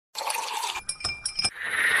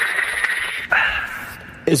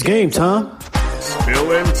It's game time.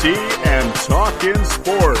 Spillin' tea and talking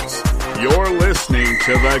sports. You're listening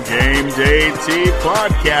to the Game Day Tea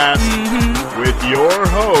Podcast with your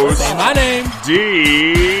host, Say my name,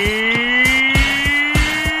 D.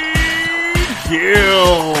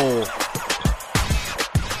 Gill.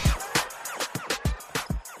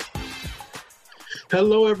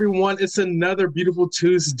 Hello, everyone. It's another beautiful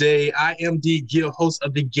Tuesday. I am D. Gill, host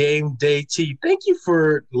of the Game Day Tea. Thank you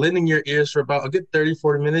for lending your ears for about a good 30,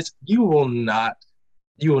 40 minutes. You will not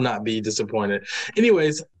be disappointed.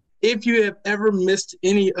 Anyways, if you have ever missed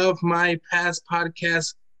any of my past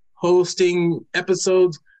podcast hosting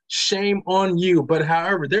episodes, shame on you. But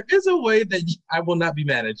however, there is a way that I will not be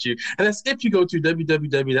mad at you. And that's if you go to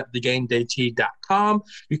www.thegamedaytea.com.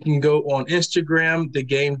 You can go on Instagram, The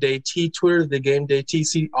Game Day Tea, Twitter, The Game Day Tea,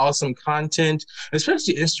 see awesome content,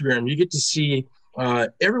 especially Instagram. You get to see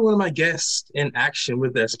every one of my guests in action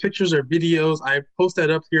with us, pictures or videos. I post that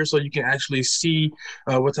up here so you can actually see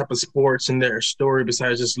what type of sports in their story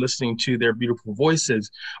besides just listening to their beautiful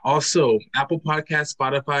voices. Also, Apple Podcasts,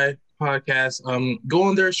 Spotify Podcasts. Go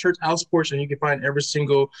on there, search House Sports, and you can find every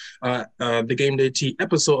single The Game Day Tea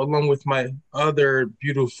episode, along with my other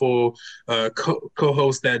beautiful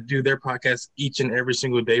co-hosts that do their podcast each and every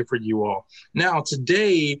single day for you all. Now,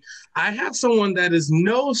 today, I have someone that is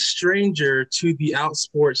no stranger to the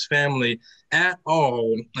Outsports family at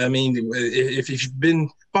all. I mean, if you've been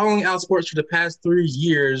following Outsports for the past 3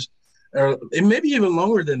 years, and maybe even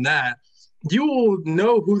longer than that, you will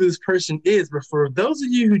know who this person is. But for those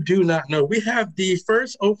of you who do not know, we have the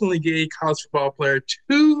first openly gay college football player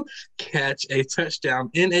to catch a touchdown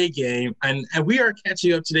in a game. And we are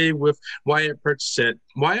catching up today with Wyatt Purchasett.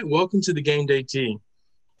 Wyatt, welcome to the Game Day Tea.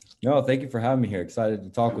 No, thank you for having me here. Excited to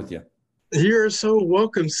talk with you. You're so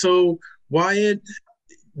welcome. So, Wyatt,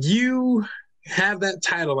 you have that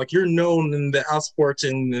title. Like, you're known in the Outsports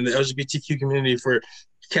and in the LGBTQ community for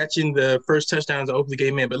catching the first touchdowns of openly gay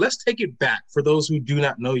man. But let's take it back for those who do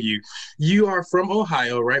not know you. You are from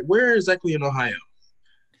Ohio, right? Where exactly in Ohio?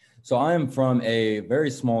 So I am from a very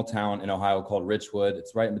small town in Ohio called Richwood.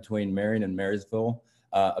 It's right in between Marion and Marysville,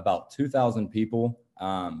 about 2,000 people,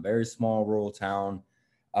 very small rural town.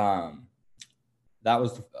 That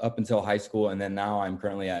was up until high school. And then now I'm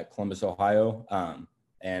currently at Columbus, Ohio,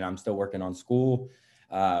 and I'm still working on school.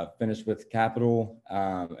 Finished with Capital,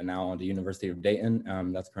 and now on to University of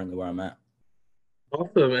Dayton. That's currently where I'm at.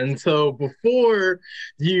 Awesome. And so before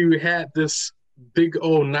you had this big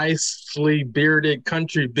old nicely bearded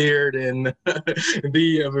country beard and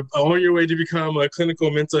on your way to become a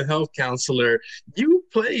clinical mental health counselor, you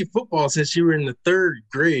played football since you were in the 3rd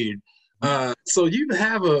grade. So you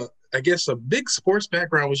have a big sports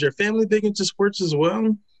background. Was your family big into sports as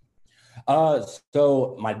well?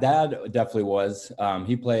 So my dad definitely was.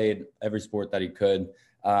 He played every sport that he could.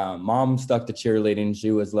 Mom stuck to cheerleading.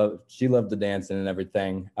 She loved the dancing and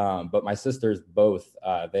everything. But my sisters both,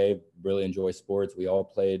 they really enjoy sports. We all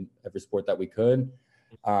played every sport that we could.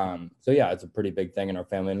 So yeah, it's a pretty big thing in our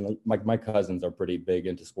family. And my cousins are pretty big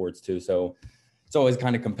into sports too. So it's always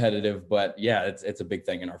kind of competitive, but yeah, it's a big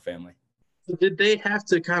thing in our family. Did they have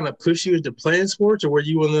to kind of push you into playing sports, or were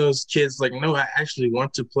you one of those kids like, no, I actually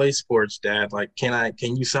want to play sports, Dad? Like, can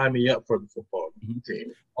you sign me up for the football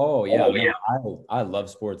team? Oh yeah. I love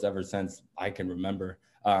sports ever since I can remember,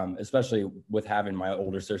 especially with having my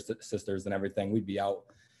older sisters and everything. We'd be out,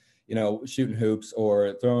 shooting hoops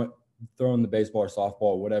or throwing the baseball or softball,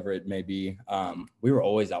 or whatever it may be. We were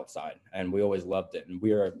always outside and we always loved it. And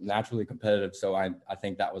we are naturally competitive. So I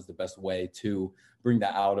think that was the best way to bring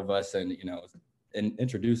that out of us and, and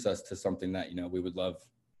introduce us to something that, we would love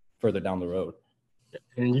further down the road.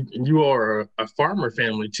 And you are a farmer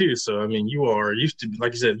family too. So, I mean, you are used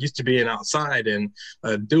to being outside and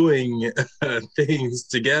doing things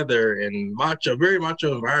together and very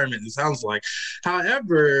macho environment, it sounds like.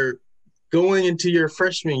 However, going into your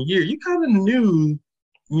freshman year, you kind of knew,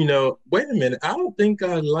 wait a minute, I don't think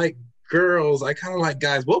I like girls. I kind of like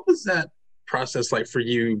guys. What was that process like for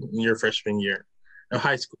you in your freshman year of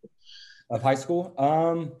high school? Of high school?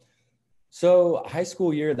 So high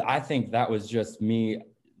school year, I think that was just me.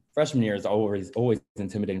 Freshman year is always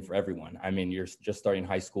intimidating for everyone. I mean, you're just starting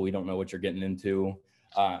high school. You don't know what you're getting into.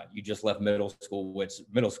 You just left middle school, which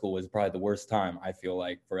middle school is probably the worst time, I feel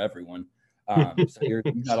like, for everyone. So you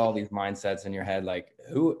got all these mindsets in your head, I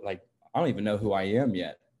don't even know who I am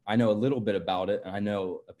yet. I know a little bit about it, and I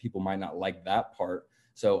know people might not like that part.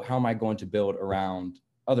 So how am I going to build around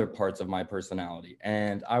other parts of my personality?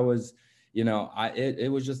 And I was,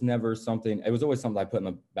 it was just never something. It was always something I put in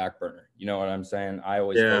the back burner. You know what I'm saying? I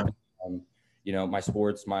always focused on, my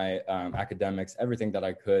sports, my academics, everything that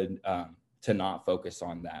I could. to not focus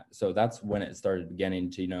on that. So that's when it started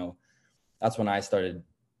beginning to, that's when I started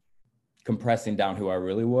compressing down who I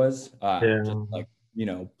really was, just like,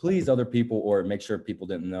 please other people or make sure people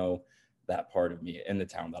didn't know that part of me in the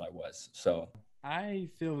town that I was. So I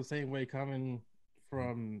feel the same way coming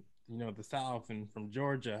from, the South and from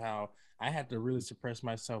Georgia, how I had to really suppress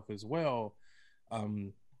myself as well.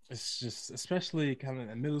 It's just, especially kind of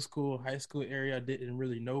in middle school, high school area, I didn't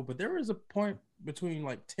really know, but there was a point between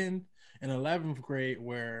like 10th and 11th grade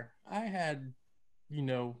where I had,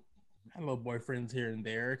 little boyfriends here and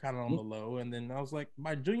there, kind of on the low. And then I was like,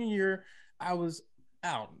 my junior year, I was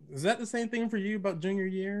out. Is that the same thing for you about junior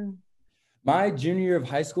year? My junior year of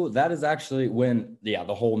high school, that is actually when, the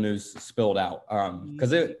whole news spilled out.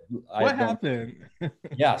 What happened?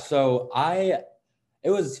 Yeah. So it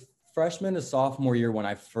was freshman to sophomore year when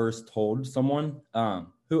I first told someone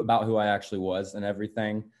who I actually was and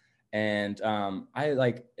everything. And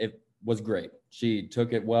it was great. She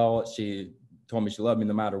took it well. She told me she loved me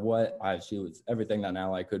no matter what. She was everything that an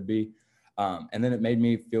ally could be. And then it made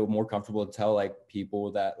me feel more comfortable to tell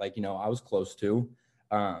people that I was close to.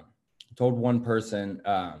 Told one person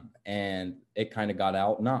and it kind of got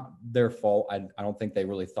out. Not their fault. I don't think they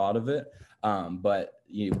really thought of it. But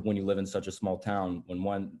when you live in such a small town, when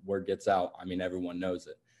one word gets out, everyone knows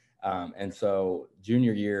it. And so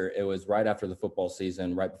junior year, it was right after the football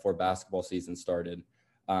season, right before basketball season started.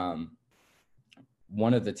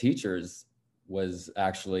 One of the teachers was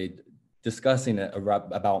actually discussing it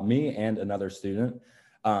about me and another student,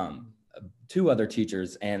 two other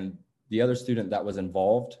teachers, and the other student that was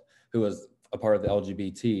involved, who was a part of the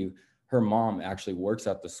LGBT, her mom actually works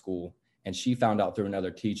at the school, and she found out through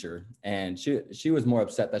another teacher, and she was more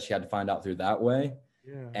upset that she had to find out through that way.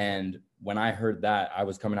 Yeah. And when I heard that, I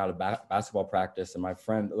was coming out of basketball practice, and my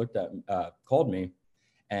friend called me,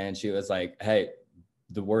 and she was like, "Hey,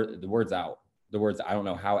 the word's out. The words, I don't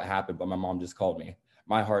know how it happened, but my mom just called me."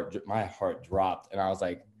 My heart dropped, and I was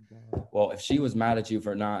like, "Well, if she was mad at you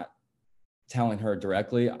for not telling her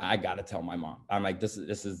directly, I gotta tell my mom." I'm like, this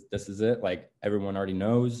is it. Like, everyone already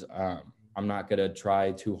knows. I'm not gonna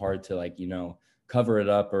try too hard to cover it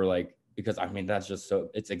up or because that's just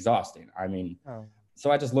it's exhausting.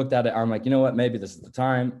 So I just looked at it. I'm like, you know what? Maybe this is the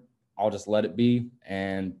time. I'll just let it be,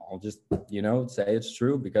 and I'll just say it's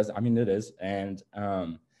true because it is. And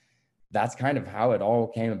that's kind of how it all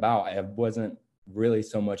came about. It wasn't really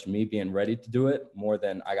so much me being ready to do it, more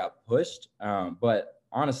than I got pushed. But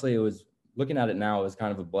honestly, it was, looking at it now, it was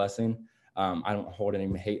kind of a blessing. I don't hold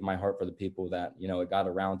any hate in my heart for the people that, it got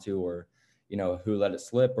around to, or, who let it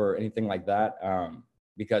slip or anything like that.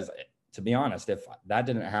 Because to be honest, if that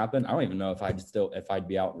didn't happen, I don't even know if I'd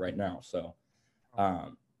be out right now. So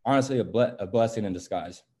honestly, a blessing in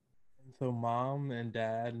disguise. So mom and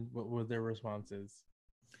dad, what were their responses?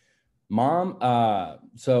 Mom,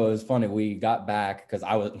 so it was funny. We got back because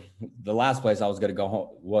the last place I was going to go home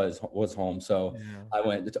was home. So yeah. I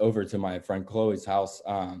went over to my friend Chloe's house,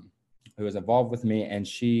 who was involved with me. And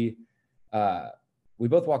we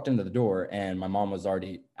both walked into the door, and my mom was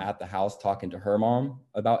already at the house talking to her mom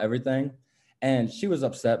about everything. And she was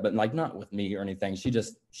upset, but not with me or anything.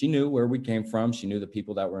 She knew where we came from. She knew the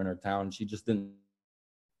people that were in her town. She just didn't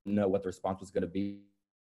know what the response was going to be,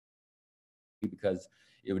 because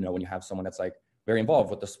when you have someone that's very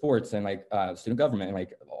involved with the sports and student government and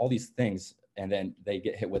all these things, and then they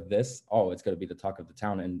get hit with this, it's going to be the talk of the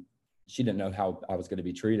town. And she didn't know how I was going to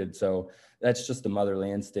be treated. So that's just the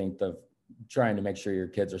motherly instinct of trying to make sure your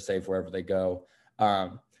kids are safe wherever they go.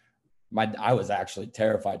 I was actually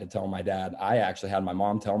terrified to tell my dad. I actually had my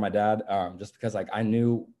mom tell my dad, just because I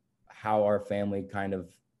knew how our family kind of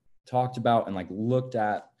talked about and looked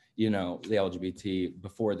at the LGBT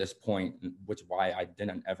before this point, which is why I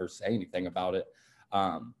didn't ever say anything about it.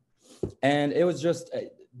 And it was just,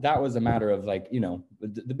 that was a matter of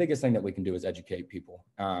the biggest thing that we can do is educate people.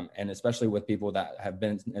 And especially with people that have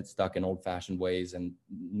been stuck in old fashioned ways and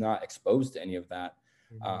not exposed to any of that.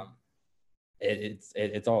 Mm-hmm.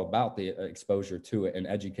 It's all about the exposure to it and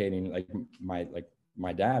educating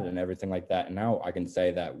my dad and everything like that. And now I can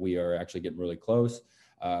say that we are actually getting really close.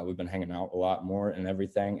 We've been hanging out a lot more and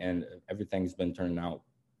everything, and everything's been turning out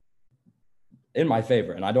in my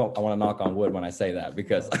favor. And I want to knock on wood when I say that,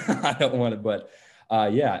 because I don't want to, but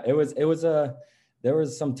yeah, there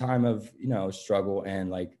was some time of, struggle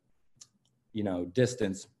and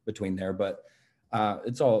distance between there, but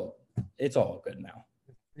it's all good now.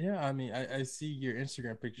 Yeah. I see your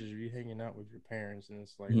Instagram pictures of you hanging out with your parents, and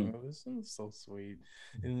it's Mm-hmm. Oh, this is so sweet.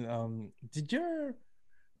 And did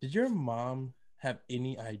your mom have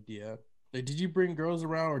any idea Like, did you bring girls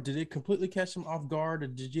around, or did it completely catch them off guard, or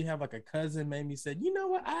did you have like a cousin maybe said, you know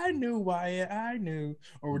what, I knew Wyatt, I knew,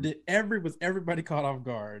 or was everybody caught off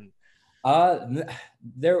guard?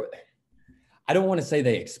 There, I don't want to say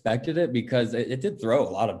they expected it because it did throw a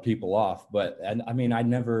lot of people off. But I mean, I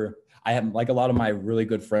have like a lot of my really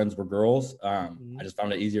good friends were girls. I just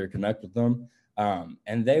found it easier to connect with them.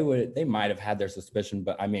 And they might have had their suspicion,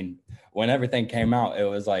 but I mean, when everything came out, it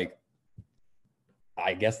was like,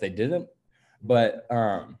 I guess they didn't. But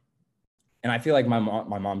and I feel like my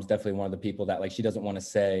mom's definitely one of the people that like she doesn't want to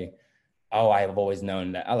say, oh, I've always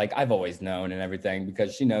known that. I've always known and everything,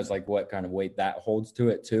 because she knows like what kind of weight that holds to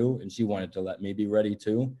it too, and she wanted to let me be ready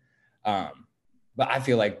too. But I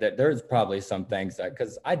feel like that there's probably some things that,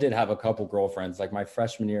 because I did have a couple girlfriends, like my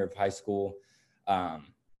freshman year of high school.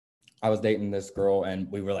 I was dating this girl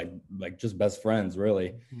and we were like just best friends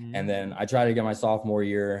really. And then I tried to get my sophomore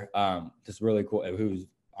year, this really cool, who's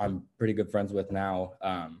I'm pretty good friends with now.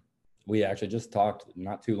 We actually just talked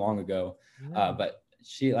not too long ago, but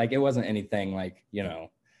she like, it wasn't anything like, you know,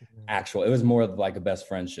 actual, it was more of like a best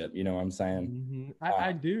friendship. You know what I'm saying?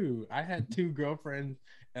 I do. I had two girlfriends,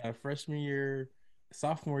 freshman year,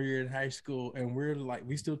 sophomore year in high school, and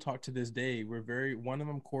we still talk to this day. We're one of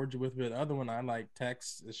them cordial with me, the other one I like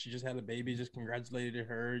text. She just had a baby, just congratulated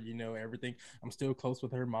her, you know, everything. I'm still close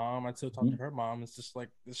with her mom. I still talk to her mom. It's just like,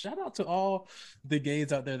 shout out to all the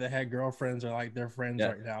gays out there that had girlfriends or like their friends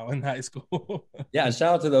right now in high school. Yeah,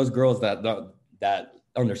 shout out to those girls that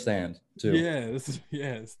understand too.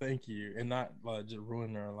 Yes, thank you, and not just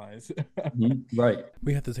ruin their lives. Right.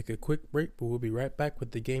 We have to take a quick break, but we'll be right back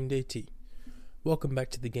with the Game Day Tea. Welcome back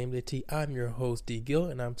to the Game Day Tea. I'm your host, D. Gill,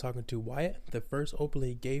 and I'm talking to Wyatt, the first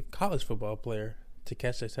openly gay college football player to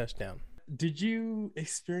catch a touchdown. Did you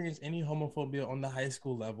experience any homophobia on the high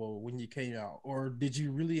school level when you came out, or did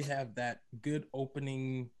you really have that good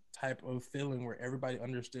opening type of feeling where everybody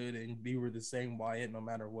understood and we were the same Wyatt no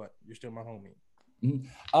matter what? You're still my homie.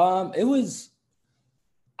 It was,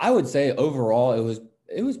 I would say overall,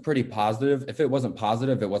 it was pretty positive. If it wasn't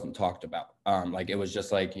positive, it wasn't talked about. Like it was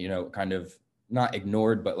just like, you know, kind of not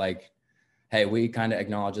ignored, but like, hey, we kind of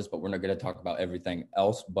acknowledge this, but we're not going to talk about everything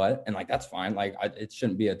else. And like, that's fine. Like it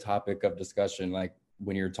shouldn't be a topic of discussion, like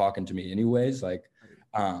when you're talking to me anyways, like,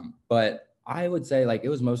 but I would say like, it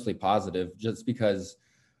was mostly positive just because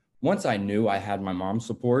once I knew I had my mom's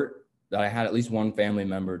support, that I had at least one family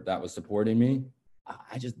member that was supporting me,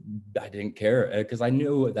 I didn't care because I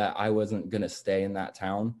knew that I wasn't going to stay in that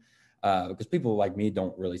town because people like me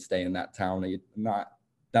don't really stay in that town. Not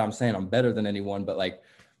that I'm saying I'm better than anyone, but like,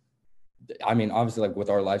 I mean, obviously like with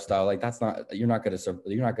our lifestyle, like you're not going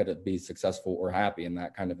to be successful or happy in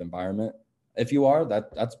that kind of environment. If you are,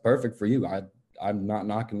 that's perfect for you. I'm not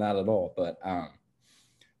knocking that at all, but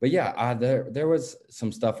yeah, there was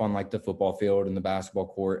some stuff on like the football field and the basketball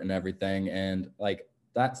court and everything. And like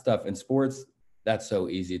that stuff in sports, that's so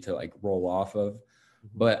easy to like roll off of.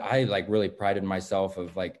 But I like really prided myself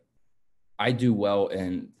of like, I do well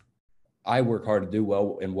and I work hard to do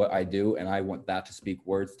well in what I do. And I want that to speak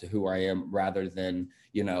words to who I am rather than,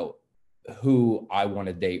 you know, who I want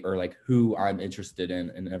to date or like who I'm interested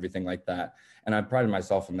in and everything like that. And I prided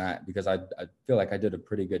myself in that because I feel like I did a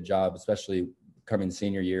pretty good job, especially coming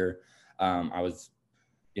senior year. I was,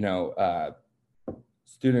 you know,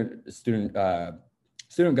 student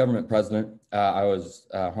government president. I was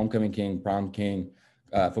homecoming king, prom king,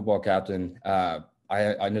 football captain.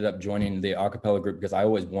 I ended up joining the a cappella group because I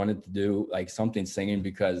always wanted to do like something singing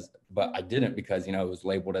but I didn't because, you know, it was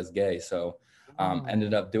labeled as gay. So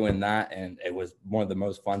ended up doing that. And it was one of the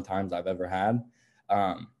most fun times I've ever had.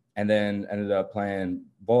 And then ended up playing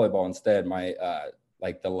volleyball instead, my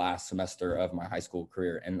like the last semester of my high school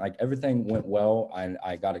career. And like everything went well.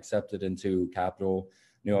 I got accepted into Capital,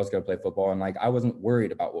 knew I was going to play football. And like, I wasn't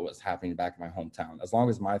worried about what was happening back in my hometown. As long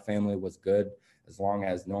as my family was good, as long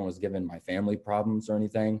as no one was giving my family problems or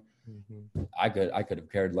anything, I could have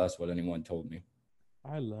cared less what anyone told me.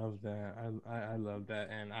 I love that. I love that.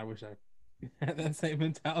 And I wish I had that same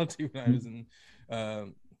mentality when I was in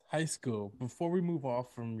high school. Before we move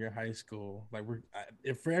off from your high school, like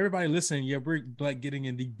if for everybody listening, yeah, we're like getting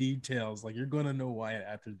into details. Like you're gonna know Wyatt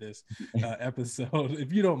after this episode,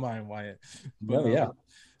 if you don't mind, Wyatt. But yeah.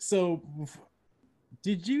 So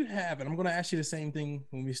did you have, and I'm going to ask you the same thing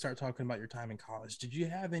when we start talking about your time in college, did you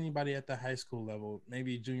have anybody at the high school level,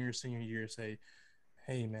 maybe junior, senior year, say,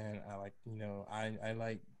 hey man, I like, you know, I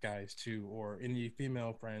like guys too, or any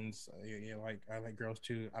female friends, you know, like I like girls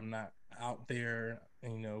too. I'm not out there,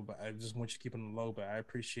 you know, but I just want you to keep it low, but I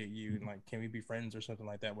appreciate you. And like, can we be friends or something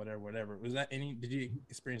like that? Whatever. Did you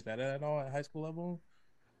experience that at all at high school level?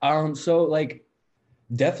 So like,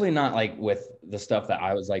 Definitely not like with the stuff that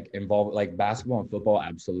I was like involved, like basketball and football.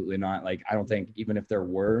 Absolutely not. Like, I don't think even if there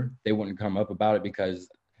were, they wouldn't come up about it, because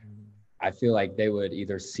I feel like they would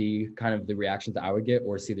either see kind of the reactions that I would get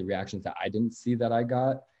or see the reactions that I didn't see that I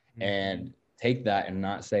got, and take that and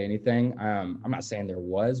not say anything. I'm not saying there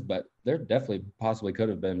was, but there definitely possibly could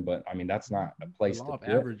have been. But I mean, that's not a place The law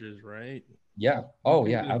to of averages, right? Yeah. Oh,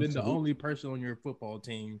 You yeah. could have been the Absolutely. only person on your football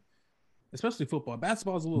team, especially football.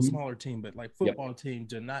 Basketball is a little Mhm. smaller team, but like Yep. football team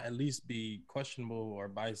to not at least be questionable or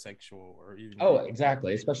bisexual or even. Oh,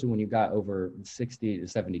 exactly. Especially when you got over 60 to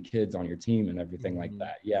 70 kids on your team and everything like Mhm.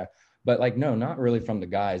 that. Yeah. But like, no, not really from the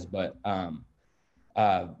guys, but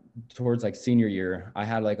uh towards like senior year, I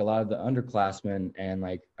had like a lot of the underclassmen and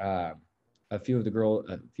like a few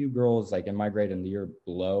girls like in my grade and the year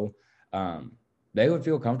below. They would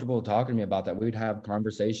feel comfortable talking to me about that. We'd have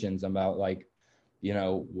conversations about like, you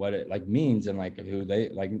know, what it like means and like who they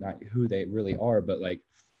like, not who they really are, but like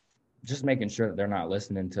just making sure that they're not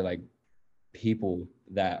listening to like people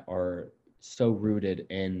that are so rooted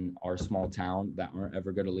in our small town that aren't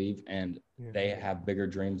ever going to leave, and they have bigger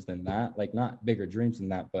dreams than that. Like, not bigger dreams than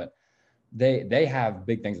that, but they have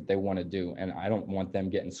big things that they want to do, and I don't want them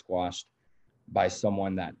getting squashed by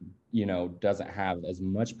someone that, you know, doesn't have as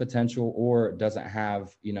much potential or doesn't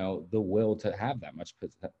have, you know, the will to have that much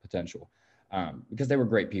potential. Because they were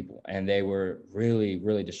great people and they were really,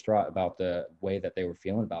 really distraught about the way that they were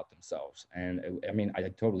feeling about themselves. And I mean, I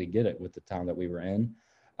totally get it with the town that we were in.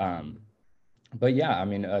 But yeah, I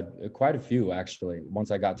mean, quite a few actually, once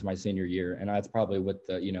I got to my senior year. And that's probably with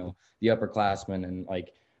the, you know, the upperclassmen and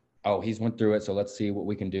like, oh, he's went through it, so let's see what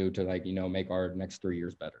we can do to like, you know, make our next 3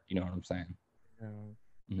 years better. You know what I'm saying?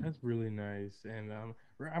 Yeah, that's really nice. And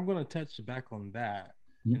I'm going to touch back on that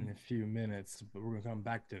in a few minutes, but we're going to come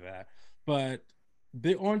back to that. But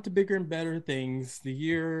on to bigger and better things. The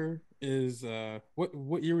year is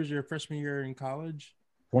what year was your freshman year in college?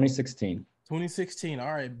 2016. 2016.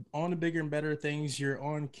 All right, on to bigger and better things. You're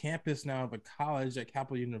on campus now of a college at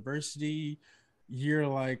Capital University. You're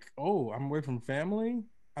like, oh, I'm away from family.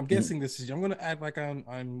 I'm guessing this is. I'm gonna act like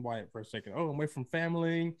I'm white for a second. Oh, I'm away from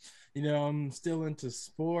family. You know, I'm still into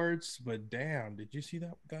sports. But damn, did you see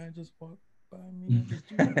that guy just walk by me? Did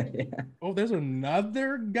you? Yeah. Oh, there's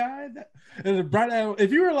another guy that. And right now,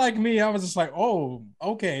 if you were like me, I was just like, oh,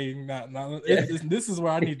 okay, this is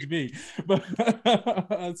where I need to be.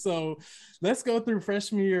 But so let's go through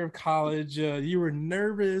freshman year of college. You were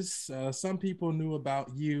nervous. Some people knew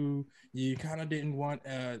about you. You kind of didn't want.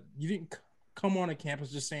 You didn't come on a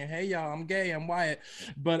campus just saying, "Hey, y'all, I'm gay, I'm Wyatt,"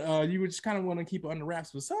 but you would just kind of want to keep it under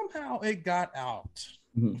wraps. But somehow it got out.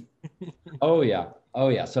 Oh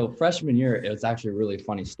yeah. So freshman year, it was actually a really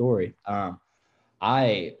funny story.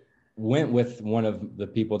 I went with one of the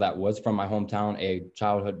people that was from my hometown, a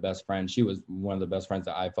childhood best friend. She was one of the best friends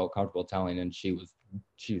that I felt comfortable telling, and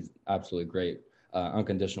she's absolutely great,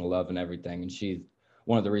 unconditional love and everything. And she's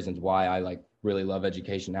one of the reasons why I like really love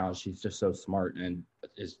education now. Is she's just so smart, and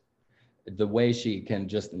is the way she can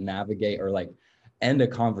just navigate or like end a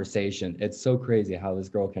conversation. It's so crazy how this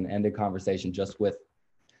girl can end a conversation just with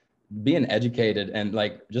being educated and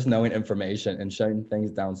like just knowing information and shutting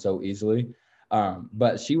things down so easily.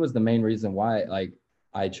 But she was the main reason why like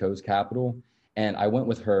I chose Capital, and I went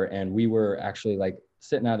with her, and we were actually like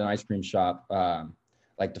sitting at an ice cream shop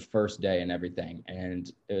like the first day and everything.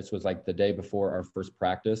 And this was like the day before our first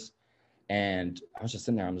practice. And I was just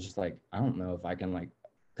sitting there, I was just like, I don't know if I can like,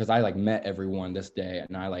 because I like met everyone this day,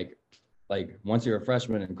 and I like once you're a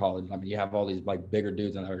freshman in college, I mean, you have all these like bigger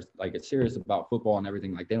dudes and they're like it's serious about football and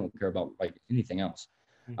everything. Like they don't care about like anything else.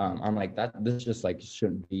 I'm like this just like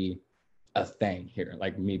shouldn't be a thing here.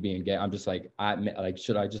 Like me being gay, I'm just like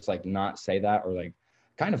should I just like not say that, or like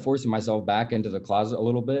kind of forcing myself back into the closet a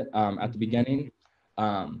little bit at the beginning.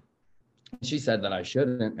 She said that I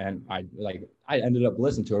shouldn't, and I ended up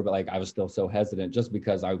listening to her, but like I was still so hesitant just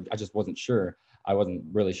because I just wasn't sure. I wasn't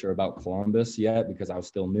really sure about Columbus yet because I was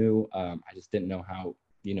still new. I just didn't know how,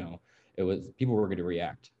 you know, people were going to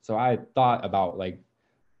react. So I thought about like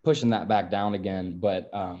pushing that back down again. But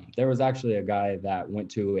there was actually a guy that went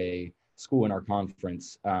to a school in our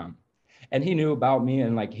conference, and he knew about me,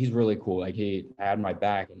 and like he's really cool. Like he had my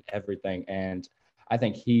back and everything. And I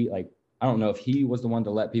think I don't know if he was the one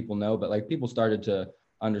to let people know, but like people started to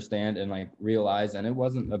understand and like realize, and it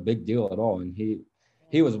wasn't a big deal at all. And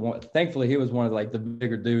he was thankfully he was one of like the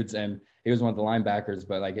bigger dudes, and he was one of the linebackers.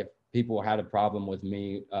 But like if people had a problem with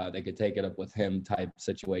me, they could take it up with him type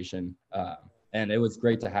situation. And it was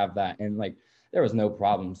great to have that. And like there was no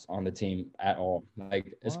problems on the team at all.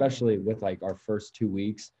 Like especially with like our first 2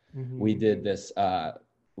 weeks, we did this.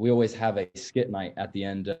 We always have a skit night at the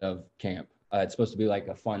end of camp. It's supposed to be like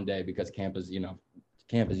a fun day because camp is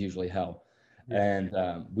usually hell. Yeah.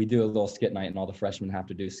 And we do a little skit night, and all the freshmen have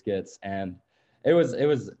to do skits. And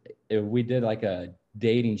we did like a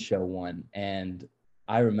dating show one, and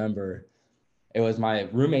I remember it was my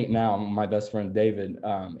roommate now, my best friend David.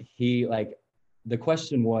 He like, the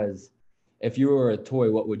question was, if you were a toy,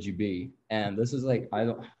 what would you be? And this is like, I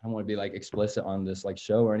don't want to be like explicit on this like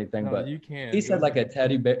show or anything, but you can. He said like a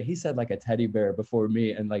teddy bear. He said like a teddy bear before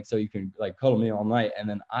me, and like, so you can like cuddle me all night. And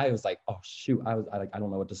then I was like, oh shoot, I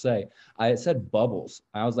don't know what to say. I said bubbles.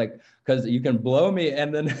 I was like, because you can blow me,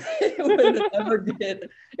 and then it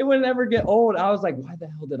would never get old. I was like, why the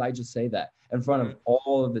hell did I just say that in front of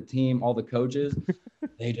all of the team, all the coaches?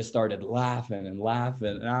 They just started laughing, and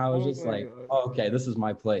I was just like, oh, okay, this is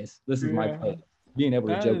my place. This is my place. Being able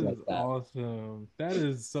to joke like that. Awesome. That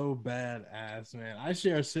is so badass, man. I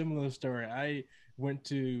share a similar story. I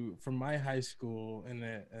went from my high school in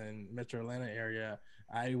Metro Atlanta area.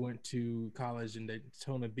 I went to college in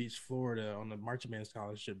Daytona Beach, Florida, on the marching band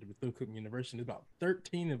scholarship to Bethune-Cookman University. There's about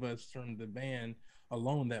 13 of us from the band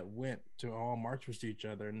alone that went to all march with each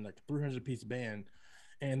other, in like a 300-piece band.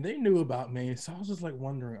 And they knew about me, so I was just like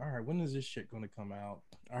wondering, all right, when is this shit going to come out?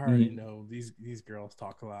 I already know these girls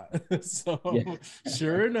talk a lot. So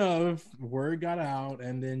sure enough, word got out.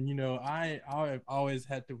 And then, I always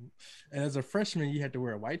had to, and as a freshman, you had to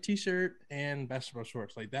wear a white t-shirt and basketball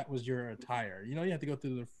shorts. Like that was your attire. You have to go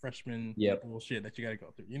through the freshman bullshit that you got to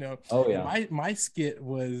go through, Oh yeah. My skit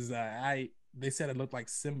was, they said I looked like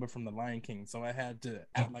Simba from The Lion King, so I had to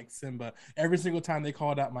act like Simba every single time they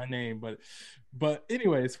called out my name. But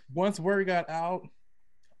anyways, once word got out,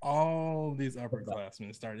 all these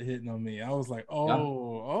upperclassmen started hitting on me. I was like,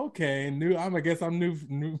 oh, okay, I guess I'm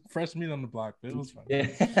new fresh meat on the block. But it was fun.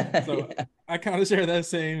 Yeah. So I kind of share that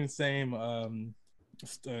same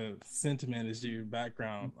sentiment as your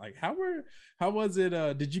background. Like, how was it?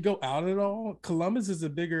 Did you go out at all? Columbus is a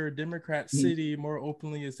bigger Democrat city, more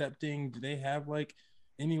openly accepting. Do they have like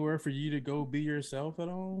anywhere for you to go be yourself at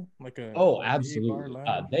all? Like absolutely.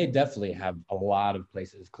 They definitely have a lot of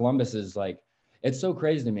places. Columbus is like, it's so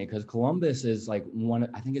crazy to me because Columbus is like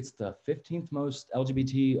I think it's the 15th most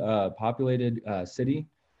LGBT populated city.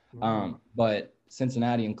 But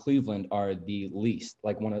Cincinnati and Cleveland are the least,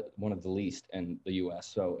 like one of the least in the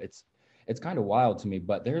U.S. So it's kind of wild to me,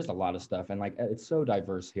 but there's a lot of stuff, and like it's so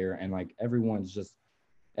diverse here, and like everyone's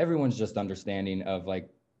just understanding of like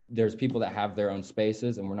there's people that have their own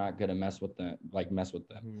spaces, and we're not gonna mess with them.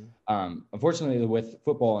 Unfortunately, with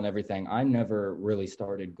football and everything, I never really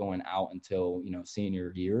started going out until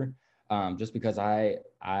senior year, just because I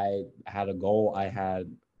had a goal.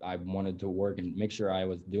 I wanted to work and make sure I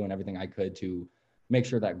was doing everything I could to make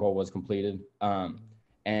sure that goal was completed.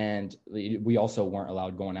 And we also weren't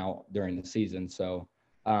allowed going out during the season. So,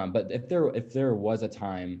 but if there was a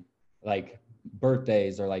time like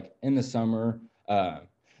birthdays or like in the summer,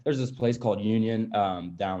 there's this place called Union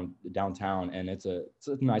downtown, and it's a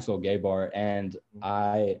nice little gay bar. And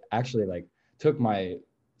I actually like took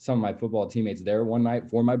some of my football teammates there one night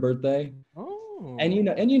for my birthday. Oh. And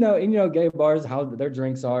gay bars, how their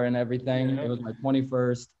drinks are and everything. Yeah. It was my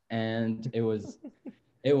 21st, and it was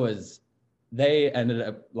they ended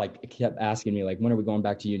up like kept asking me like, when are we going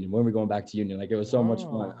back to Union? When are we going back to Union? Like it was so much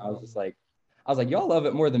fun. I was like, y'all love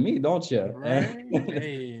it more than me, don't you? Right.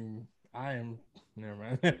 Hey, I am. Never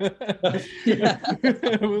mind.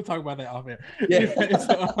 We'll talk about that off air.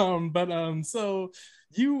 Yeah. So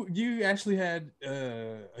you actually had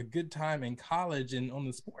a good time in college, and on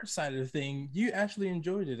the sports side of the thing, you actually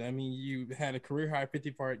enjoyed it. I mean, you had a career high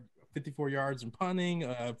 54 yards in punting,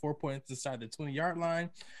 4 points inside the 20-yard line.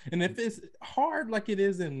 And if it's hard like it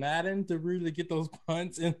is in Madden to really get those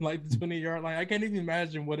punts in like the 20-yard line, I can't even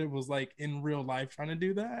imagine what it was like in real life trying to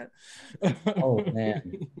do that. Oh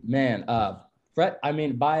man.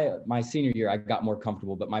 By my senior year, I got more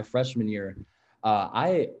comfortable, but my freshman year,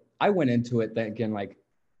 I went into it thinking like,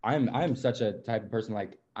 I'm such a type of person,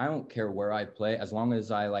 like, I don't care where I play, as long as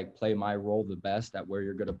I like play my role the best at where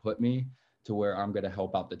you're going to put me to where I'm going to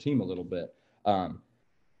help out the team a little bit.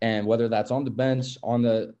 And whether that's on the bench, on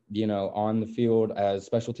the field as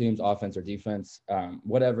special teams, offense or defense,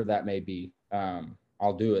 whatever that may be,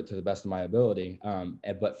 I'll do it to the best of my ability.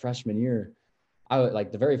 But freshman year, I would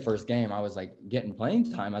like the very first game, I was like getting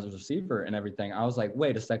playing time as a receiver and everything. I was like,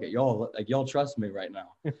 wait a second, y'all trust me right now.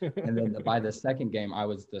 And then by the second game, I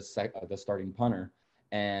was the starting punter,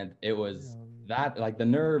 and it was that like the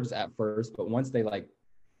nerves at first, but once they like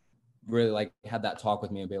really like had that talk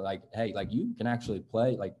with me and be like, hey, like you can actually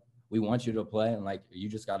play, like we want you to play, and like you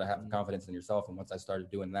just got to have confidence in yourself. And once I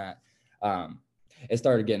started doing that, it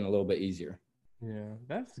started getting a little bit easier. Yeah,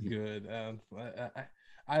 that's good.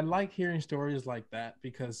 I like hearing stories like that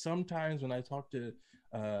because sometimes when I talk to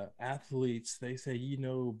athletes, they say,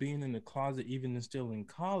 being in the closet, even still in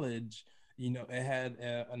college, it had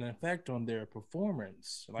an effect on their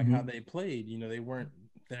performance, like how they played. They weren't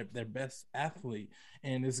their best athlete.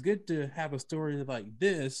 And it's good to have a story like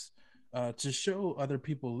this to show other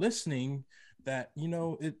people listening that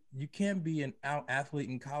you can be an out athlete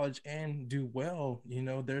in college and do well.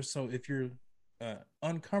 So if you're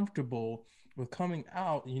uncomfortable with coming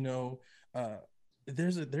out,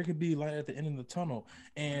 there could be light at the end of the tunnel.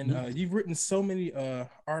 And you've written so many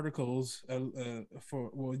articles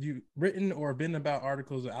you've written or been about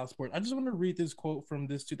articles of Outsport. I just want to read this quote from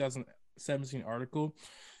this 2017 article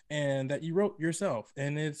and that you wrote yourself.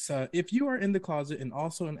 And it's if you are in the closet and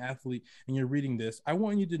also an athlete and you're reading this, I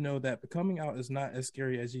want you to know that coming out is not as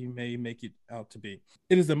scary as you may make it out to be.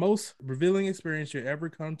 It is the most revealing experience you ever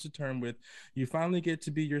come to term with. You finally get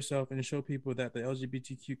to be yourself and show people that the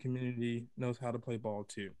LGBTQ community knows how to play ball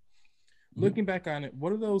too. Looking back on it, what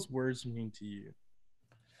do those words mean to you?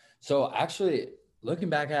 So actually looking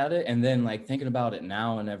back at it and then like thinking about it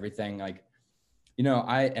now and everything, like,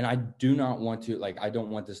 I do not want to, like, I don't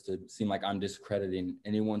want this to seem like I'm discrediting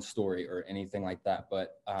anyone's story or anything like that.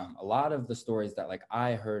 But a lot of the stories that like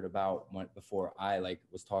I heard about before I like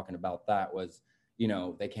was talking about that was,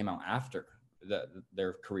 they came out after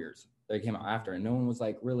their careers. They came out after, and no one was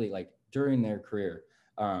like really like during their career.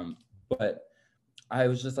 But I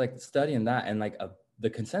was just like studying that, and like the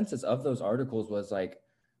consensus of those articles was like,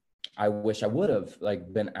 I wish I would have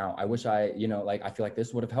like been out. I wish I like, I feel like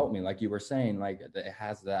this would have helped me. Like you were saying, like it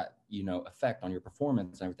has that, effect on your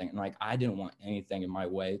performance and everything. And like, I didn't want anything in my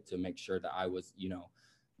way to make sure that I was,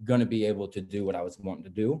 going to be able to do what I was wanting to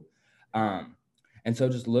do. And so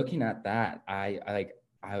just looking at that, I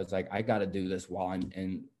was like, I got to do this while I'm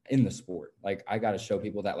in the sport. Like I got to show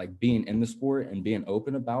people that like being in the sport and being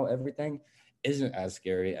open about everything isn't as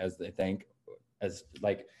scary as they think. As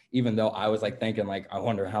like, even though I was like thinking like, I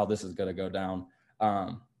wonder how this is going to go down.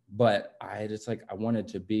 But I just like, I wanted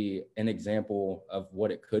to be an example of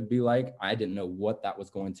what it could be like. I didn't know what that was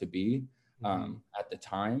going to be at the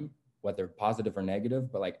time, whether positive or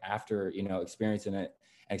negative, but like after, experiencing it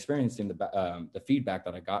and experiencing the feedback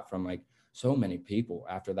that I got from like so many people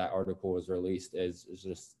after that article was released is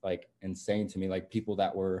just like insane to me. Like people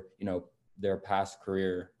that were, their past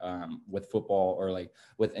career with football or like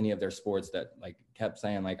with any of their sports that like kept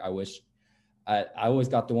saying like, I always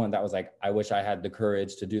got the one that was like, I wish I had the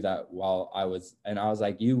courage to do that while I was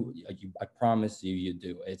like, I promise you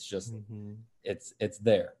do. It's just, it's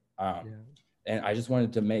there. And I just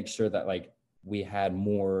wanted to make sure that like we had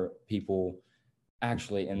more people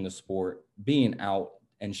actually in the sport being out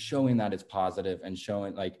and showing that it's positive and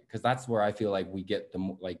showing like, cause that's where I feel like we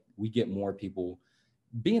get more people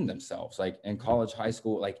being themselves, like in college, high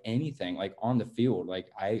school, like anything, like on the field. Like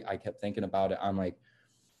I kept thinking about it. I'm like,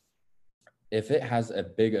 if it has a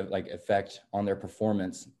big like effect on their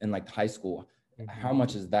performance in like high school, how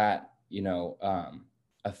much is that,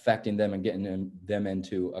 affecting them and getting them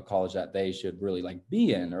into a college that they should really like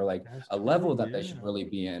be in, or like a level that they should really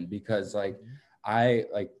be in? Because like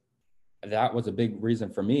that was a big reason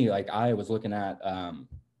for me. Like I was looking at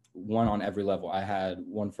one on every level. I had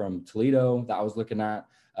one from Toledo that I was looking at,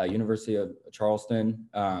 University of Charleston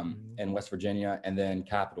in West Virginia, and then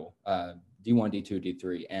Capital, D1, D2,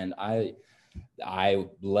 D3. And I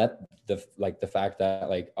let the fact that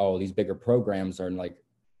like, oh, these bigger programs are like,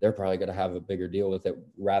 they're probably going to have a bigger deal with it,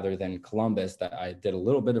 rather than Columbus, that I did a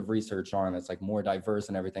little bit of research on. That's like more diverse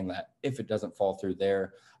and everything, that if it doesn't fall through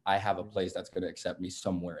there, I have a place that's going to accept me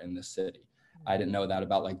somewhere in the city. I didn't know that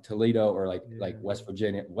about like Toledo or like West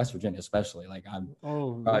Virginia especially. Like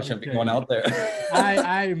I shouldn't be going out there.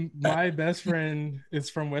 My best friend is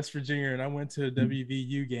from West Virginia, and I went to a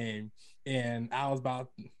WVU game, and I was about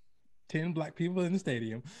 10 black people in the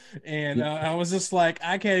stadium, and I was just like,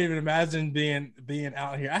 I can't even imagine being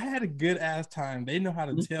out here. I had a good ass time. They know how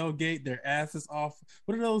to tailgate their asses off.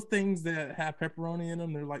 What are those things that have pepperoni in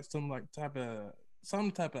them? They're like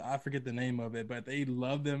some type of I forget the name of it, but they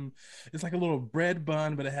love them. It's like a little bread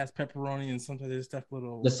bun, but it has pepperoni and sometimes there's stuff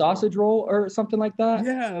the sausage roll or something like that.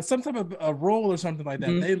 Yeah, some type of a roll or something like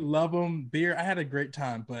that. They love them. Beer. I had a great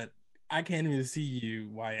time, but I can't even see you,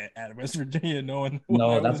 Wyatt, at West Virginia knowing.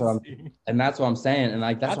 That's what I'm saying. And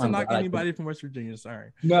like that's not to knock anybody from West Virginia.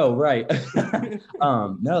 Sorry. No, right.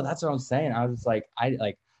 No, that's what I'm saying. I was like,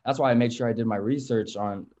 that's why I made sure I did my research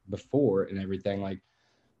on before and everything. Like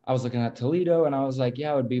I was looking at Toledo, and I was like,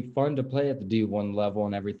 yeah, it would be fun to play at the D1 level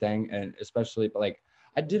and everything. And especially, but like,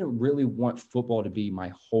 I didn't really want football to be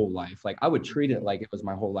my whole life. Like I would treat it like it was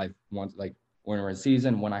my whole life once, like when we're in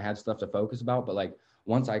season, when I had stuff to focus about. But like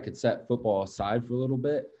once I could set football aside for a little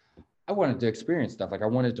bit, I wanted to experience stuff. Like I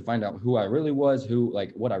wanted to find out who I really was, who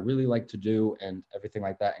like what I really like to do and everything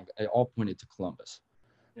like that. And it all pointed to Columbus.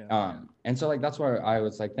 Yeah. And so like, that's why I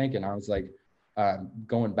was like thinking, I was like,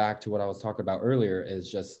 going back to what I was talking about earlier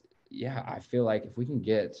is just, yeah, I feel like if we can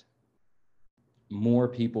get more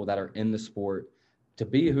people that are in the sport to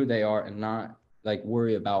be who they are and not like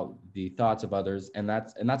worry about the thoughts of others. And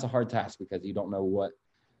that's a hard task because you don't know what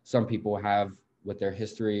some people have with their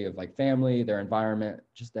history of like family, their environment,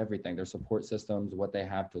 just everything, their support systems, what they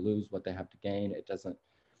have to lose, what they have to gain.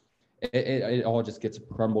 It all just gets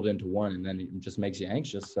crumbled into one, and then it just makes you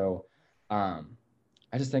anxious. So I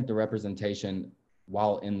just think the representation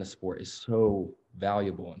while in the sport is so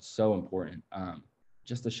valuable and so important,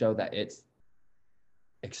 just to show that it's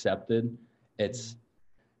accepted. It's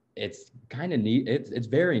kind of neat. It's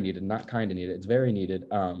very needed, not kind of needed. It's very needed.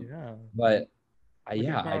 But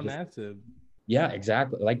yeah,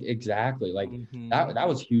 exactly. Like that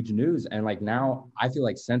was huge news. And like now I feel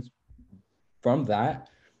like since from that,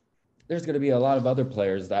 there's going to be a lot of other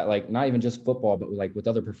players that like, not even just football, but like with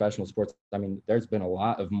other professional sports. I mean, there's been a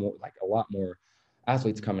lot more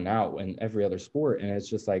athletes coming out in every other sport. And it's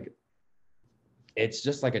just like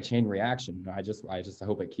a chain reaction. I just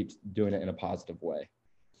hope it keeps doing it in a positive way.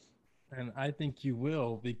 And I think you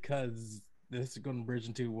will, because this is going to bridge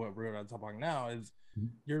into what we're going to talk about now is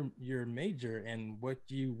your major and what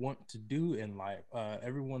you want to do in life.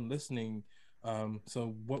 Everyone listening,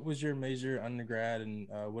 so what was your major undergrad, and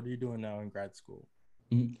what are you doing now in grad school?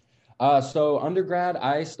 So undergrad,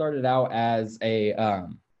 I started out as a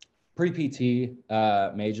pre-PT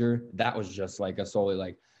major. That was just like a solely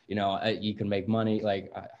like, you can make money.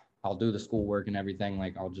 Like I'll do the schoolwork and everything.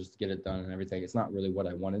 Like I'll just get it done and everything. It's not really what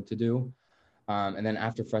I wanted to do. And then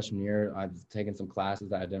after freshman year, I've taken some classes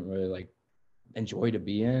that I didn't really like enjoy to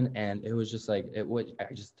be in. And it was just like,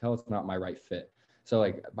 I just tell it's not my right fit. So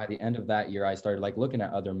like by the end of that year, I started like looking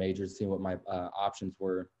at other majors, seeing what my options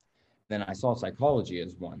were. Then I saw psychology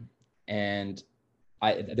as one. And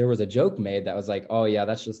there was a joke made that was like, oh yeah,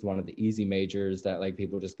 that's just one of the easy majors that like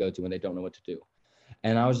people just go to when they don't know what to do.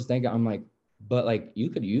 And I was just thinking, I'm like, but like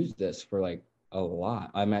you could use this for like a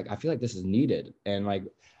lot. I'm like, I feel like this is needed. And like,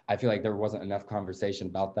 I feel like there wasn't enough conversation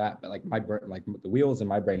about that, but like my brain, like the wheels in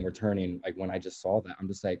my brain were turning. Like when I just saw that, I'm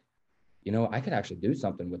just like, I could actually do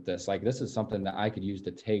something with this. Like, this is something that I could use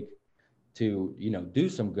to take to, do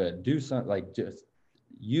some good, do some, like just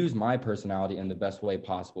use my personality in the best way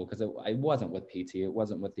possible. Cause it wasn't with PT. It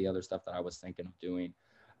wasn't with the other stuff that I was thinking of doing.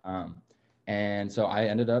 And so I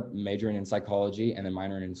ended up majoring in psychology and then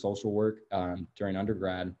minoring in social work during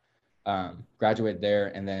undergrad, graduated there.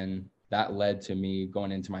 And then that led to me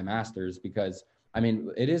going into my master's because, I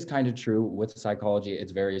mean, it is kind of true with psychology.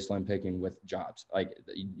 It's very slim picking with jobs. Like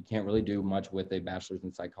you can't really do much with a bachelor's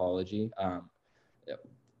in psychology.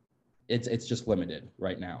 It's just limited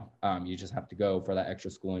right now. You just have to go for that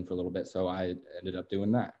extra schooling for a little bit. So I ended up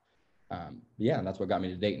doing that. Yeah, that's what got me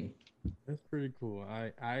to Dayton. That's pretty cool.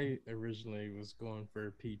 I originally was going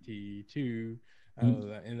for PT too. I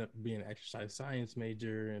ended up being an exercise science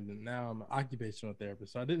major, and now I'm an occupational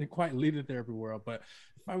therapist. So I didn't quite leave the therapy world, but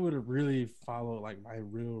if I would have really followed like my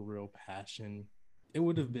real passion, it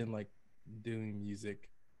would have been like doing music,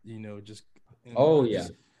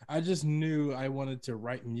 I just knew I wanted to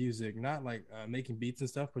write music, not like making beats and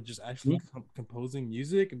stuff, but just actually composing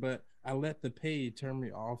music. But I let the pay turn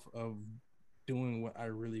me off of doing what I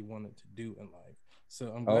really wanted to do in life.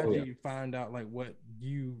 So I'm glad you found out like what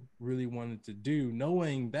you really wanted to do,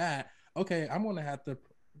 knowing that, okay, I'm going to have to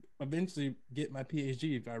eventually get my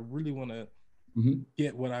PhD if I really want to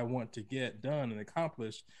get what I want to get done and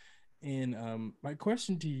accomplished. And my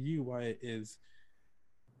question to you, Wyatt, is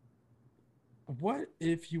what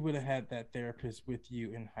if you would have had that therapist with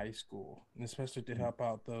you in high school, and especially to help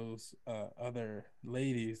out those other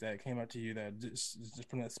ladies that came up to you that just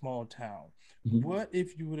from that small town? What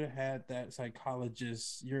if you would have had that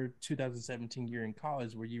psychologist your 2017 year in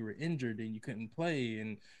college where you were injured and you couldn't play,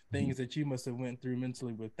 and things that you must have went through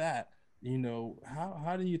mentally with that?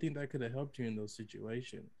 How do you think that could have helped you in those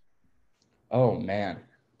situations? Oh man,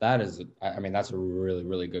 that's a really,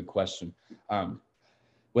 really good question.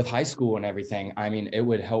 With high school and everything, I mean, it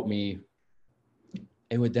would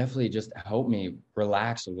definitely just help me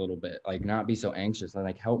relax a little bit, like not be so anxious, and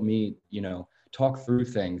like help me, talk through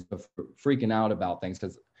things, freaking out about things.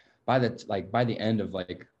 Cause by the end of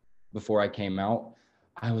like, before I came out,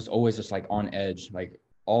 I was always just like on edge, like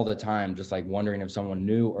all the time, just like wondering if someone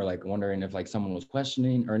knew, or like wondering if like someone was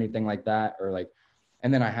questioning or anything like that. Or like,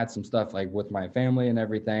 and then I had some stuff like with my family and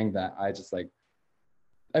everything that I just like,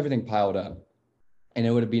 everything piled up. And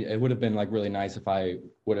it would have been like really nice if I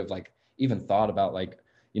would have like even thought about like,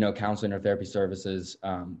 counseling or therapy services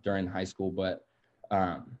during high school, but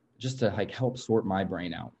just to like help sort my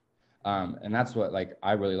brain out. And that's what like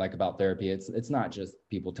I really like about therapy. It's not just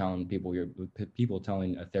people telling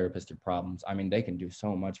a therapist your problems. I mean, they can do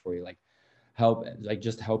so much for you, like help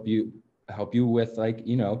you with like,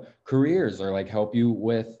 careers, or like help you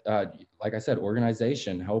with like I said,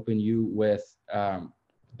 organization, helping you with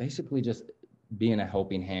basically just being a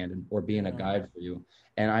helping hand or being a guide for you.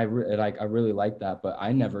 And I really like that, but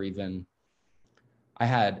I never even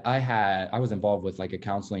I was involved with like a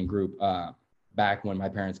counseling group back when my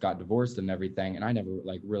parents got divorced and everything, and I never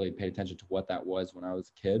like really paid attention to what that was when I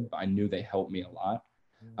was a kid, but I knew they helped me a lot.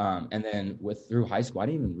 And then through high school, I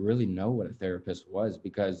didn't even really know what a therapist was,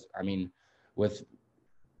 because I mean, with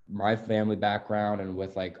my family background and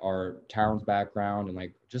with like our town's background and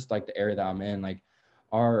like just like the area that I'm in, like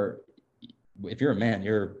if you're a man,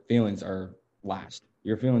 your feelings are last.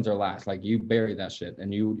 Your feelings are last. Like you bury that shit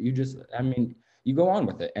and you just, I mean, you go on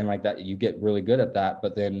with it, and like that, you get really good at that.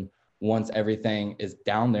 But then once everything is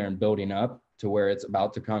down there and building up to where it's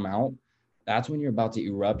about to come out, that's when you're about to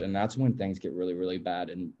erupt, and that's when things get really, really bad.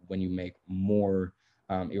 And when you make more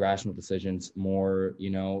irrational decisions, more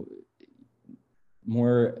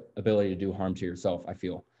ability to do harm to yourself, I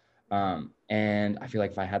feel. And I feel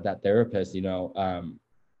like if I had that therapist,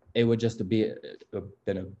 it would just been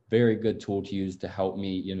a very good tool to use to help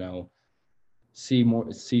me,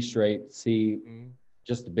 see straight, see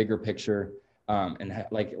just the bigger picture, and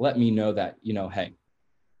like let me know that, hey,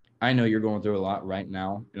 I know you're going through a lot right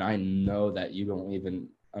now, and I know that you don't even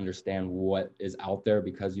understand what is out there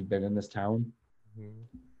because you've been in this town.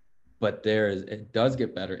 But it does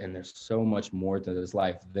get better, and there's so much more to this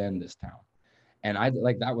life than this town. And I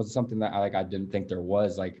like that was something that I didn't think there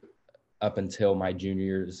was, like up until my junior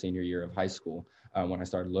year to senior year of high school, when I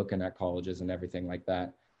started looking at colleges and everything like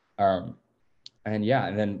that. And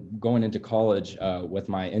then going into college with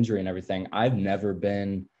my injury and everything, I've never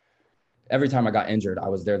been. Every time I got injured, I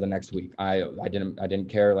was there the next week. I didn't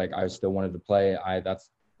care. Like I still wanted to play.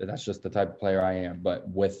 That's just the type of player I am. But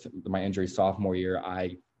with my injury sophomore year,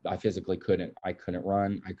 I physically couldn't. I couldn't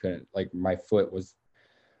run. I couldn't, like my foot was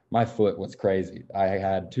crazy. I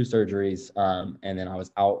had 2 surgeries, and then I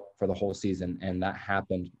was out for the whole season. And that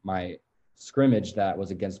happened my scrimmage that was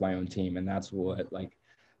against my own team, and that's what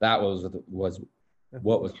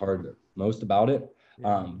what was hard most about it.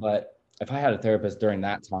 But if I had a therapist during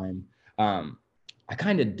that time, I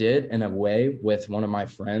kind of did in a way with one of my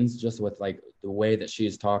friends, just with like the way that she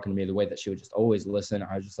was talking to me, the way that she would just always listen.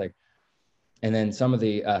 I was just like, and then some of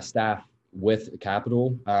the staff with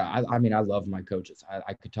Capital, I mean, I love my coaches.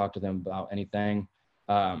 I could talk to them about anything.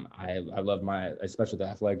 I love especially the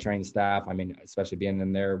athletic training staff. I mean, especially being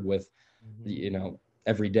in there with,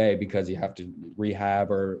 every day, because you have to rehab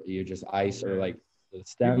or you just ice or like the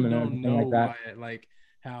stem. People and don't everything know like that. like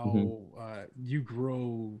how you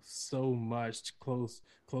grow so much close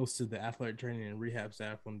to the athletic training and rehab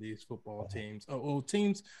staff on these football teams.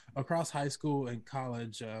 Teams across high school and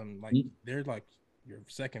college, they're like your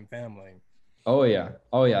second family. Oh yeah,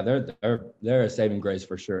 they're a saving grace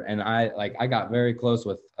for sure. And I got very close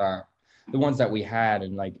with the ones that we had,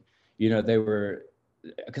 and like they were,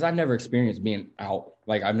 because I've never experienced being out.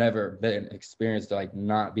 Like I've never been experienced like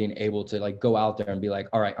not being able to like go out there and be like,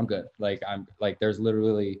 all right, I'm good. Like I'm like, there's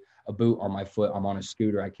literally a boot on my foot. I'm on a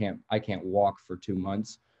scooter. I can't walk for 2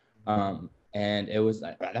 months. And that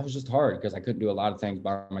was just hard because I couldn't do a lot of things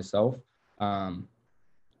by myself.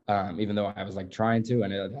 Even though I was like trying to,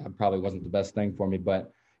 and it probably wasn't the best thing for me,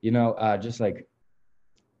 but just like,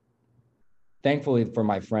 thankfully for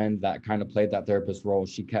my friend that kind of played that therapist role,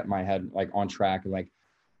 she kept my head like on track, and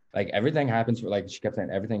like everything happens for, like she kept saying,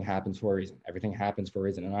 everything happens for a reason. Everything happens for a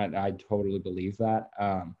reason. And I totally believe that.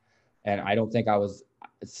 And I don't think I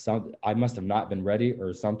must have not been ready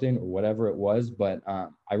or something or whatever it was, but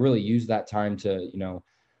I really used that time to,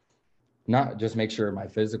 not just make sure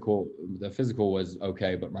the physical was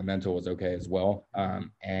okay, but my mental was okay as well.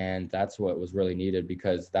 And that's what was really needed,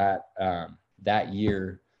 because that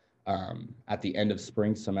year, at the end of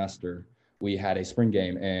spring semester, we had a spring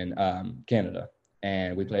game in Canada,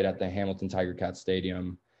 and we played at the Hamilton Tiger Cats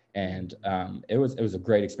Stadium, and it was a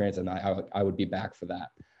great experience, and I would be back for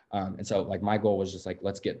that. And so like my goal was just like,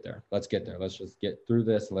 let's get there, let's just get through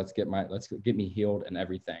this, let's get me healed and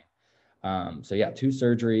everything. So yeah, 2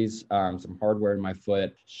 surgeries, some hardware in my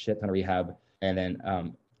foot, shit ton of rehab, and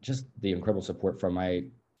then just the incredible support from my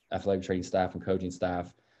athletic training staff and coaching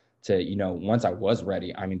staff to, once I was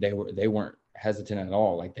ready, I mean, they weren't hesitant at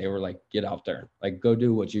all. Like they were like, get out there, like go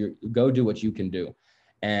do what you can do.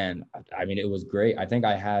 And I mean, it was great. I think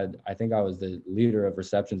I was the leader of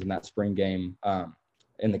receptions in that spring game,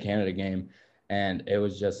 in the Canada game. And it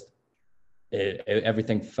was just,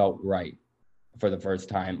 everything felt right for the first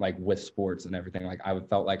time, like with sports and everything. Like I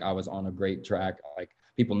felt like I was on a great track. Like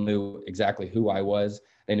people knew exactly who I was.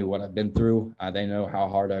 They knew what I've been through. They know how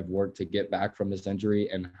hard I've worked to get back from this injury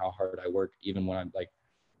and how hard I work even when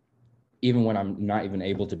I'm not even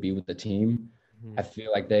able to be with the team. Mm-hmm. I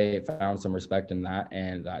feel like they found some respect in that,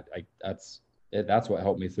 and that's what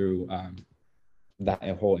helped me through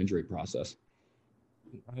that whole injury process.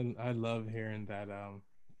 I love hearing that,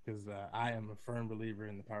 because I am a firm believer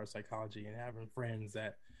in the power of psychology, and having friends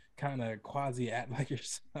that kind of quasi act like your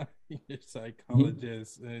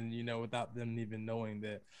psychologist, mm-hmm. and without them even knowing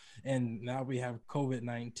that. And now we have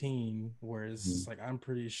COVID-19, where it's mm-hmm. like, I'm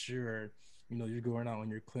pretty sure you're going out on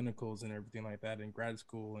your clinicals and everything like that in grad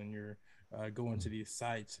school, and you're going to these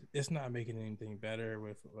sites. It's not making anything better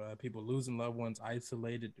with people losing loved ones,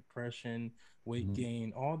 isolated, depression, weight mm-hmm.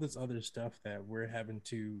 gain, all this other stuff that we're having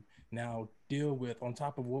to now deal with on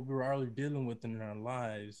top of what we were already dealing with in our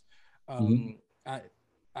lives. Mm-hmm.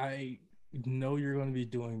 I know you're going to be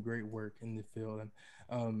doing great work in the field,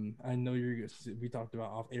 and I know we talked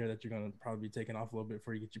about off air that you're going to probably be taking off a little bit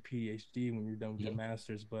before you get your PhD when you're done with your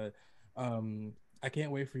master's, but I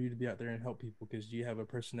can't wait for you to be out there and help people, because you have a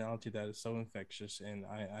personality that is so infectious, and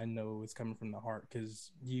I know it's coming from the heart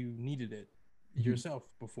because you needed it mm-hmm. yourself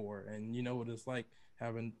before, and you know what it's like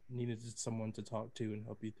having needed someone to talk to and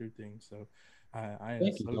help you through things. So I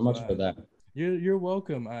thank you so much for that. You're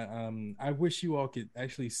welcome. I wish you all could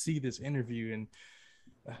actually see this interview, and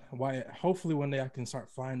hopefully one day I can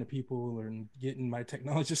start flying to people and getting my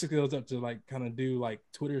technology skills up to like kind of do like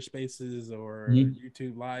Twitter Spaces or mm-hmm.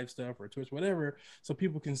 YouTube live stuff or Twitch, whatever, so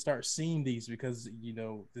people can start seeing these, because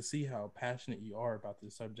to see how passionate you are about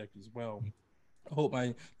this subject as well. I hope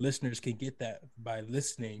my listeners can get that by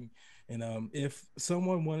listening. And if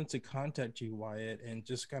someone wanted to contact you, Wyatt, and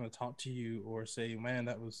just kind of talk to you or say, man,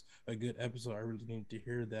 that was a good episode, I really need to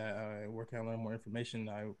hear that, where can I learn more information,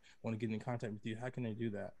 I want to get in contact with you, how can they do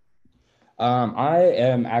that? I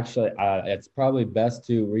am actually, it's probably best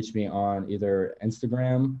to reach me on either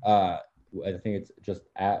Instagram. I think it's just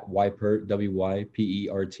at Wypert,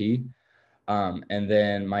 WYPERT. And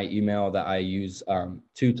then my email that I use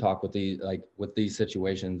to talk with these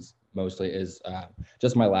situations mostly is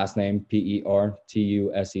just my last name,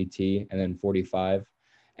 PERTUSET, and then 45,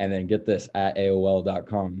 and then get this at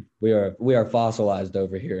AOL.com. We are fossilized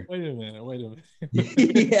over here. Wait a minute.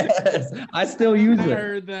 Yes, I still use it. I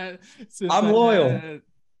heard that. I'm loyal.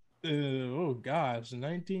 Oh gosh,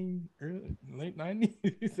 late 90s,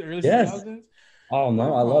 early yes. 2000s. Oh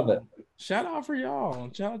no, I love it. Shout out for y'all.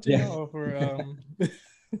 Shout out to y'all for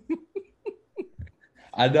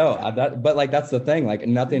I know but like that's the thing, like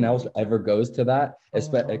nothing else ever goes to that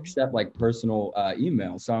except like personal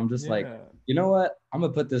email. So I'm just like, you know what, I'm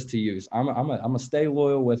gonna put this to use. I'm gonna stay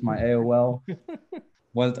loyal with my AOL.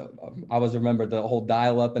 Once I was remembered the whole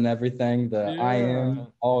dial-up and everything, the IM.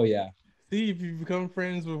 Oh yeah. See, if you become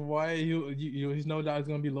friends with Wyatt, he's no doubt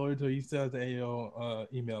gonna be loyal till he sells the AOL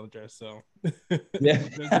email address. So yeah,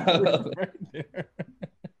 right there.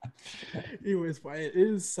 Anyways, Wyatt, it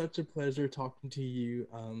is such a pleasure talking to you.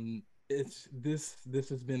 This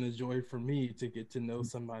has been a joy for me to get to know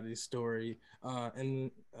somebody's story,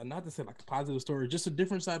 and not to say like a positive story, just a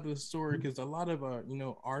different side of the story, because a lot of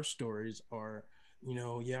our stories are,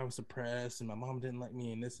 I was suppressed and my mom didn't like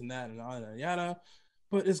me and this and that and all that yada.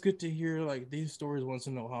 But it's good to hear like these stories once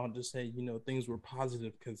in a while to say, things were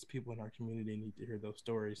positive, because people in our community need to hear those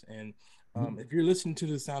stories. And if you're listening to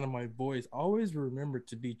the sound of my voice, always remember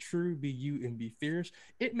to be true, be you, and be fierce.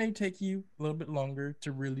 It may take you a little bit longer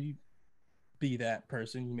to really be that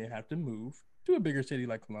person. You may have to move to a bigger city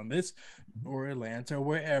like Columbus or Atlanta or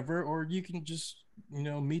wherever, or you can just,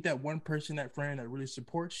 meet that one person, that friend that really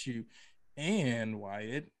supports you. And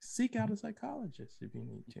Wyatt, seek out a psychologist if you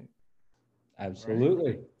need to.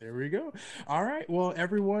 Absolutely. Right. There we go. All right. Well,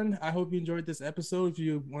 everyone, I hope you enjoyed this episode. If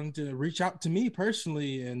you want to reach out to me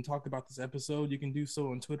personally and talk about this episode, you can do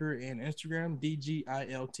so on Twitter and Instagram,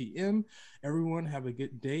 DGILTM. Everyone, have a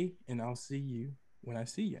good day, and I'll see you when I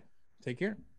see you. Take care.